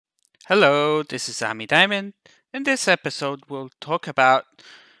Hello, this is Ami Diamond. In this episode, we'll talk about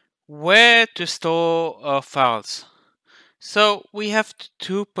where to store files. So we have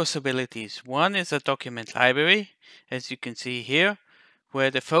two possibilities. One is a document library, as you can see here, where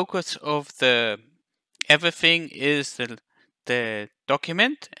the focus of the everything is the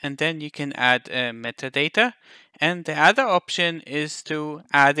document, and then you can add metadata. And the other option is to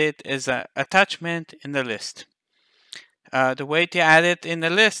add it as an attachment in the list. The way to add it in the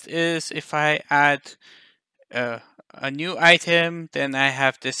list is if I add a new item, then I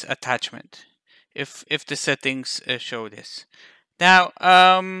have this attachment. If the settings show this. Now,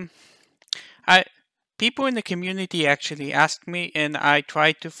 I people in the community actually asked me, and I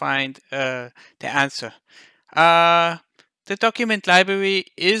tried to find the answer. The document library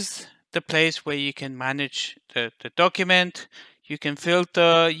is the place where you can manage the document. You can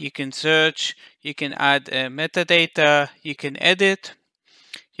filter, you can search, you can add metadata, you can edit,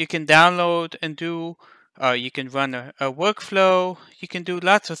 you can download and do, you can run a workflow, you can do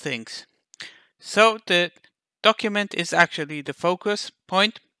lots of things. So the document is actually the focus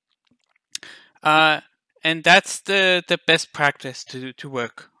point, and that's the best practice to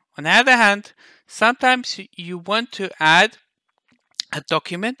work. On the other hand, sometimes you want to add a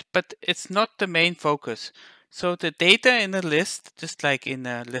document, but it's not the main focus. So the data in a list, just like in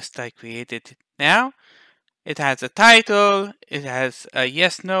a list I created now, it has a title, it has a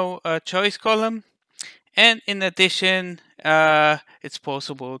yes/no choice column, and in addition, it's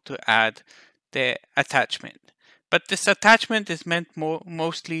possible to add the attachment. But this attachment is meant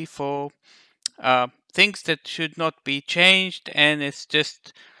mostly for things that should not be changed, and it's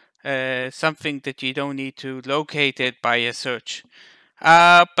just something that you don't need to locate it by a search.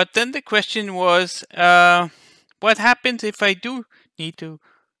 But then the question was, what happens if I do need to,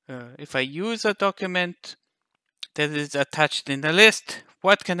 if I use a document that is attached in the list,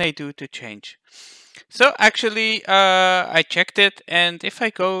 what can I do to change? So actually, I checked it, and if I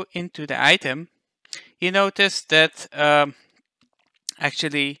go into the item, you notice that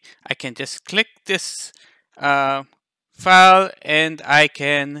actually I can just click this file, and I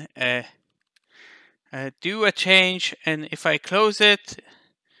can do a change. And if I close it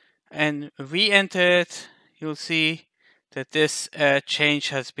and re-enter it, you'll see that this change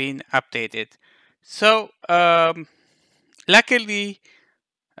has been updated. So luckily,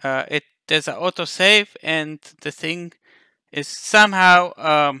 there's an autosave, and the thing is somehow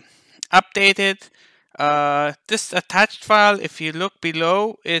updated. This attached file, if you look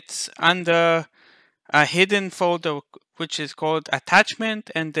below, it's under a hidden folder which is called attachment,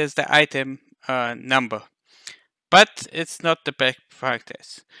 and there's the item number. But it's not the best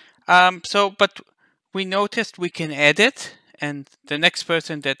practice. But we noticed we can edit, and the next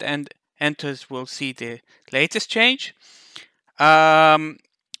person that enters will see the latest change.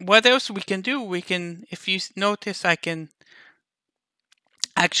 What else we can do? We can, if you notice, I can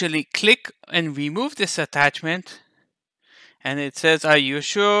actually click and remove this attachment, and it says, "Are you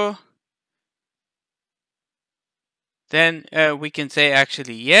sure?" Then we can say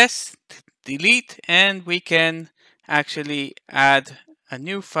actually yes, delete, and we can actually add a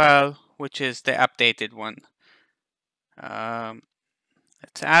new file, which is the updated one.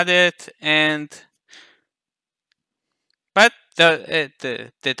 Let's add it, but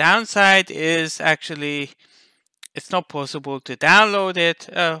the downside is actually it's not possible to download it.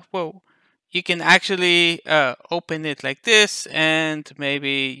 Well, you can actually open it like this, and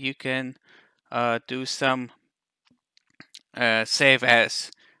maybe you can do some save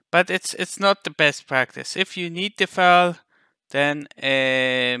as, but it's not the best practice. If you need the file, then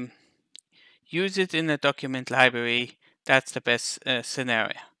use it in a document library. That's the best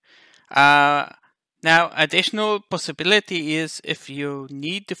scenario. Now, additional possibility is if you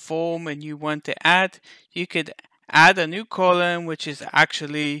need the form and you want to add, you could add a new column, which is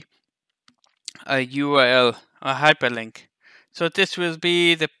actually a URL, a hyperlink. So this will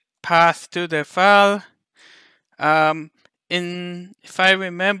be the path to the file. If I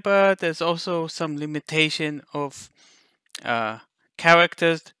remember, there's also some limitation of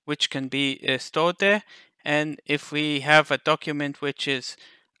characters which can be stored there. And if we have a document which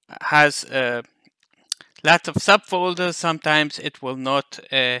has lots of subfolders, sometimes it will not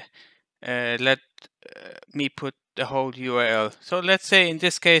let me put the whole URL. So let's say in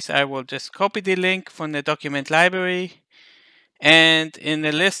this case, I will just copy the link from the document library, and in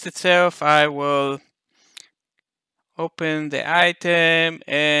the list itself, I will open the item,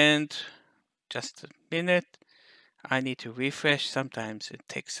 and just a minute. I need to refresh. Sometimes it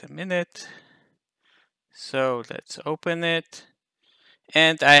takes a minute. So let's open it.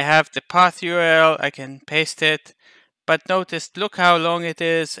 And I have the path URL. I can paste it. But notice, look how long it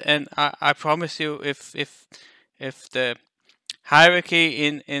is, and I promise you, if the hierarchy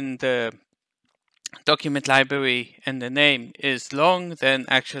in the document library and the name is long, then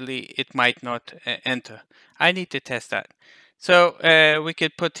actually it might not enter. I need to test that. So we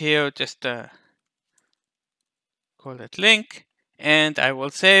could put here just call it link, and I will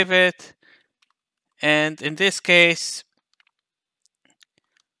save it. And in this case,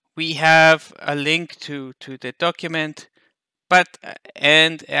 we have a link to the document, but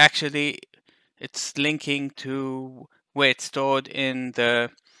and actually it's linking to where it's stored in the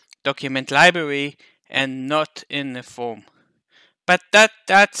document library and not in the form. But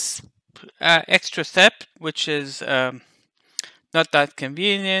that's extra step, which is not that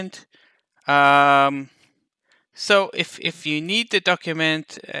convenient. So if you need the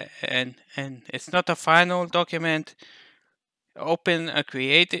document and it's not a final document, open a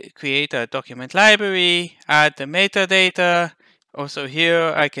create a document library, add the metadata. Also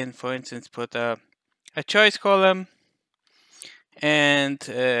here I can, for instance, put a choice column, and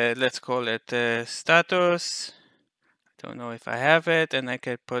let's call it status. I don't know if I have it, and I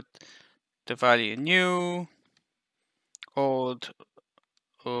could put the value new, old,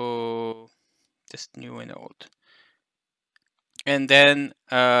 or just new and old. And then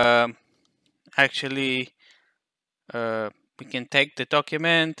actually we can take the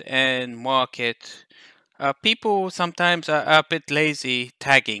document and mark it. People sometimes are a bit lazy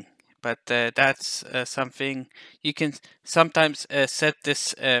tagging, but that's something you can sometimes set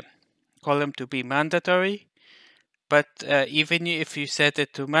this column to be mandatory. But even if you set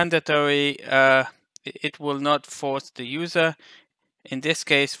it to mandatory, it will not force the user. In this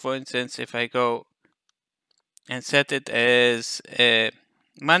case, for instance, if I go and set it as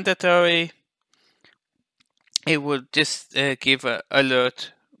mandatory, it will just give an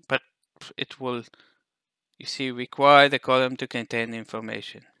alert, but it will, you see, require the column to contain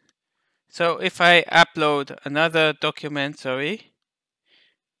information. So if I upload another document,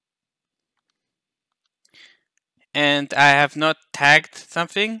 and I have not tagged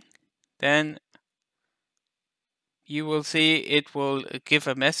something, then you will see it will give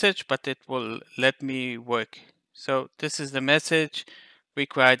a message, but it will let me work. So this is the message,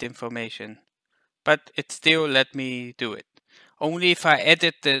 required information, but it still let me do it. Only if I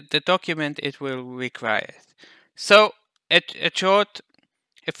edit the document, it will require it. So at short,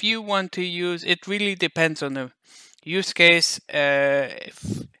 if you want to use, it really depends on the use case.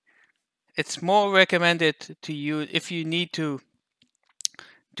 If it's more recommended to use if you need to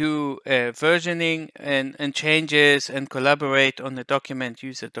do versioning and changes and collaborate on the document,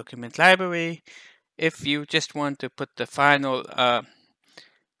 use a document library. If you just want to put the final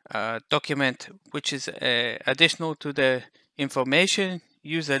document, which is additional to the information,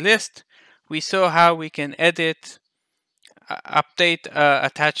 use a list. We saw how we can edit, update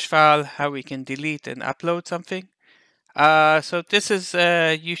attached file, how we can delete and upload something. So this is,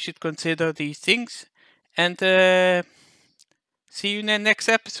 you should consider these things, and see you in the next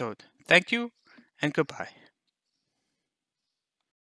episode. Thank you and goodbye.